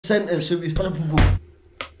sentence should be stoppable.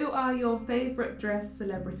 Who are your favourite dress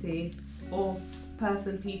celebrity or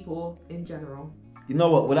people in general? You know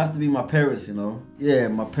what, will have to be my parents, you know? Yeah,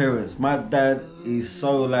 my parents. My dad is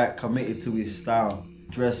so like committed to his style.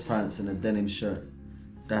 Dress pants and a denim shirt.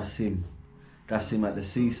 That's him. That's him at the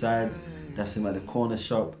seaside. That's him at the corner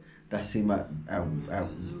shop. That's him at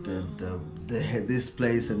this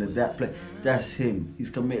place and that place. That's him. He's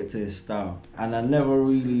committed to his style. And I never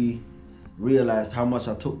really realized how much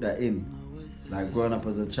I took that in, like growing up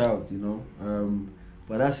as a child, you know?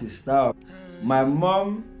 But that's his style. My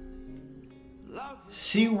mom,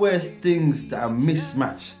 she wears things that are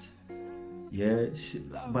mismatched. Yeah,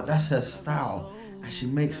 but that's her style. And she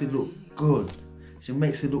makes it look good. She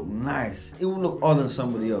makes it look nice. It will look odd on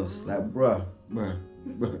somebody else. Like, bruh,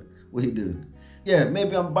 what you doing? Yeah,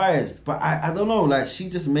 maybe I'm biased, but I don't know, like she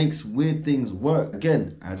just makes weird things work.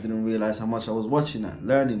 Again, I didn't realize how much I was watching that,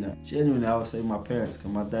 learning that. Genuinely, I would say my parents,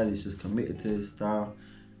 because my dad is just committed to his style,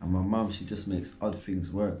 and my mum, she just makes odd things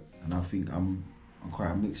work. And I think I'm quite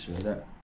a mixture of that.